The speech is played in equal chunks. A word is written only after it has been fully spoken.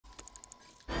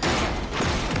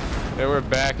And we're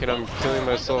back, and I'm killing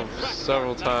myself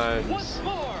several times.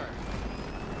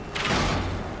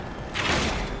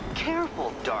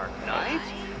 Careful, Dark Knight.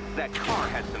 That car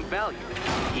has some value,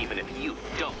 even if you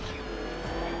don't.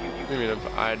 What do you mean if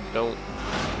I don't?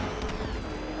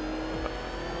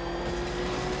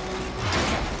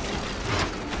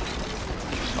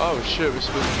 Oh shit, we're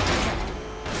supposed to...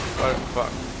 Oh,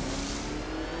 fuck.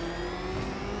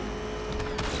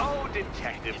 Oh,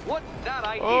 Detective, what's that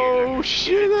I hear? Oh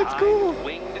shit, that's cool.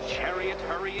 Winged chariot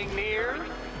hurrying near?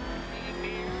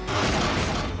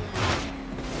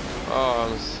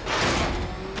 Oh,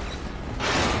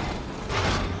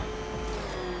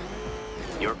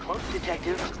 You're close,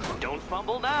 Detective. Don't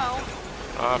fumble now.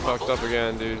 I fucked up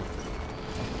again, dude.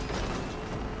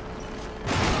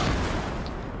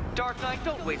 Dark Knight,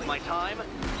 don't waste my time.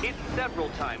 It's several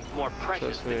times more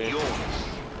precious Trust than me. yours.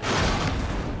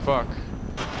 Fuck.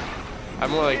 I'm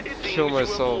gonna like kill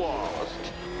myself.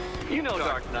 You know,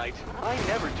 Dark Knight, I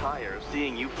never tire of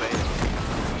seeing you fail.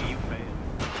 You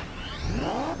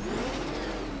fail.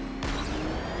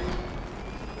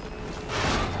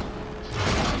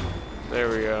 There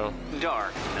we go.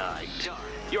 Dark Knight,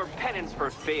 your penance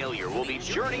for failure will be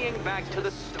journeying back to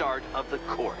the start of the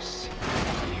course.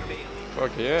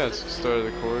 Fuck yeah, it's the start of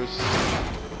the course.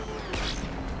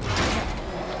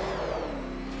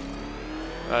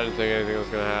 I didn't think anything was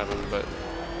gonna happen, but...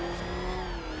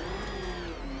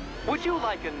 Would you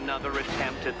like another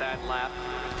attempt at that lap?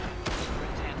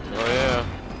 Oh yeah.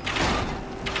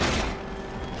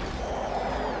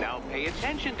 Now pay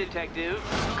attention, Detective.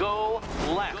 Go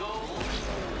left.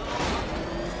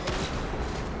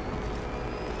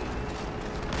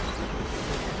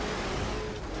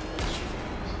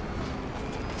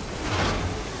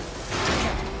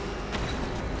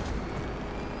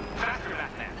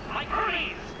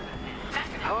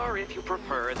 Or if you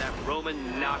prefer, that Roman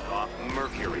knockoff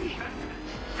Mercury.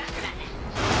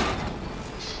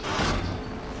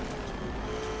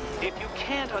 If you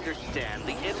can't understand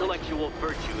the intellectual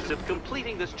virtues of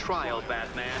completing this trial,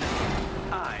 Batman,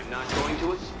 I'm not going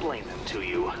to explain them to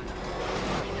you.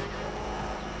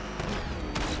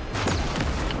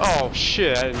 Oh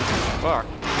shit, I didn't... Fuck.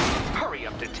 Hurry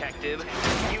up, Detective.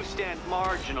 You stand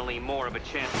marginally more of a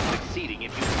chance of succeeding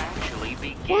if you actually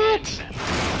begin. What?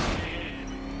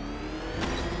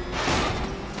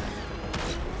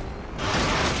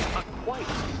 Quite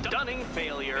stunning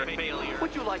failure.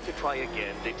 Would you like to try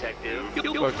again, Detective?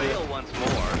 You'll fail once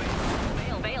more.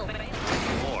 Fail.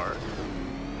 More.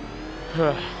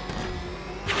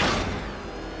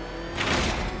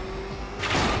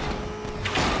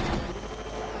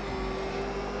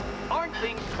 Aren't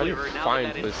things clearer now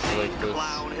that that insane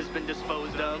clown has been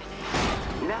disposed of?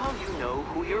 Now you know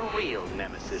who your real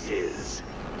nemesis is.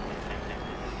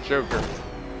 Joker.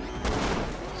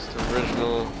 It's the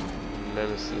original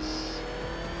nemesis.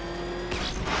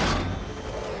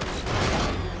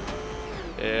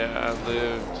 Yeah, I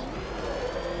lived.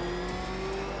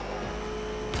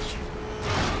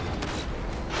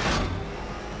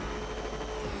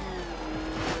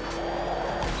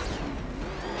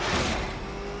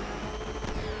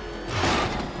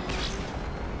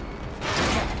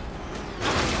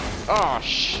 Oh,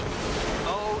 shh.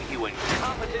 Oh, you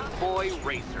incompetent boy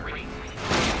racer.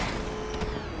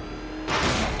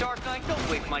 Dark Knight, don't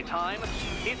waste my time.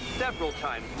 It's several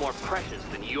times more precious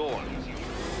than yours.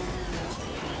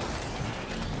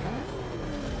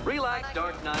 Relax,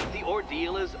 Dark Knight. The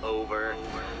ordeal is over.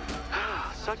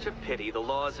 Such a pity the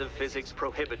laws of physics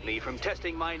prohibit me from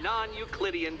testing my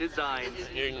non-Euclidean designs.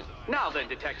 Now then,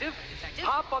 Detective,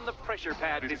 hop on the pressure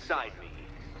pad beside me.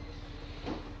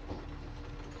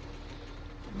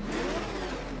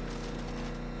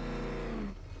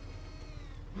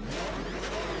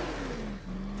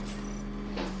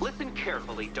 Listen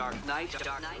carefully, Dark Knight.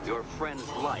 Your friend's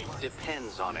life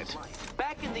depends on it.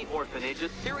 Back in the orphanage, a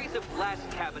series of glass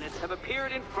cabinets have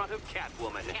appeared in front of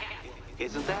Catwoman.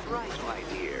 Isn't that right, my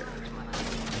dear?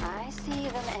 I see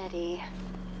them, Eddie.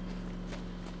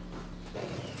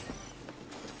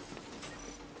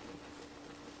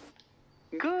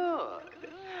 Good.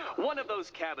 One of those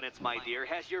cabinets, my dear,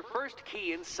 has your first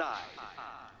key inside.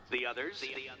 The others,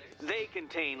 they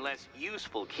contain less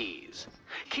useful keys.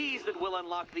 Keys that will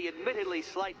unlock the admittedly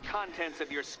slight contents of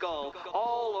your skull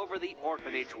all over the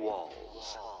orphanage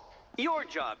walls. Your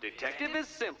job, Detective, is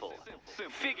simple.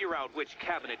 Figure out which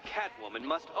cabinet Catwoman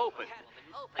must open.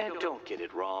 And don't get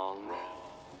it wrong.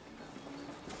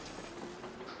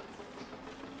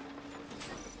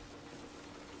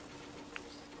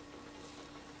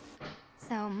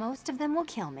 So most of them will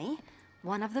kill me.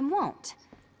 One of them won't.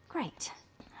 Great.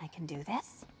 I can do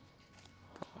this.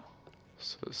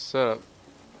 So setup.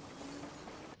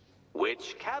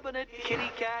 Which cabinet,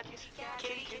 kitty cat?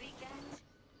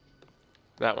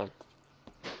 That one.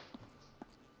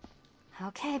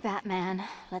 Okay, Batman.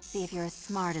 Let's see if you're as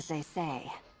smart as they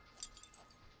say.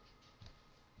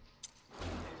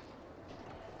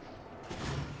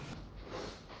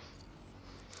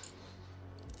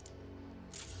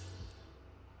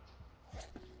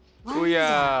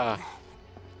 Booyah!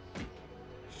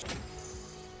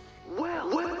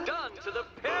 Well done to the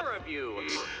pair of you.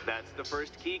 That's the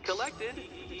first key collected.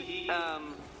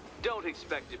 Don't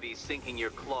expect to be sinking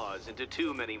your claws into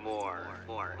too many more.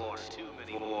 Too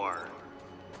many more.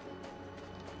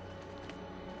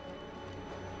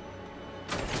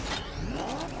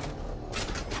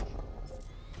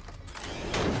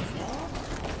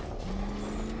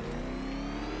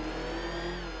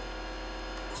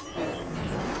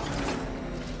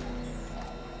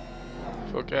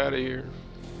 Fuck out of here.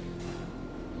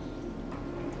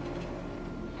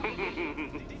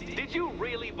 Did you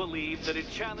really believe that a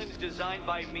challenge designed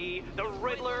by me, the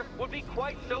Riddler, would be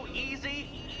quite so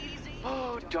easy?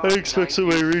 Oh, dark I expect so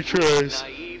many retries.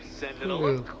 Naive Sentinel,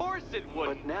 of course it would.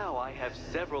 But now I have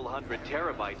several hundred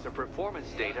terabytes of performance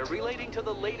data relating to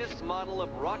the latest model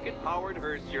of rocket-powered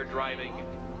hearse you're driving.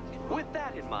 With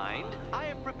that in mind, I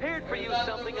have prepared for you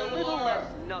something a little less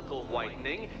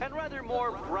knuckle-whitening and rather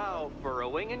more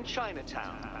brow-furrowing in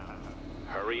Chinatown.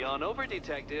 Hurry on over,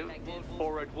 detective,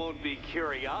 or it won't be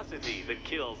curiosity that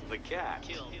kills the cat.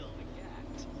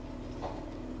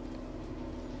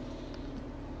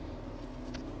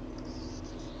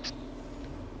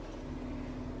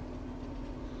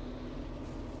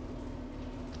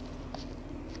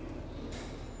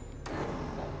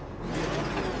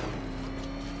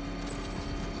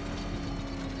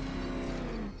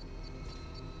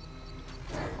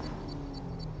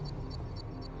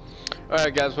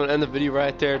 Alright guys, I'm going to end the video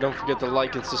right there. Don't forget to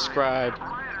like and subscribe.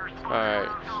 Alright.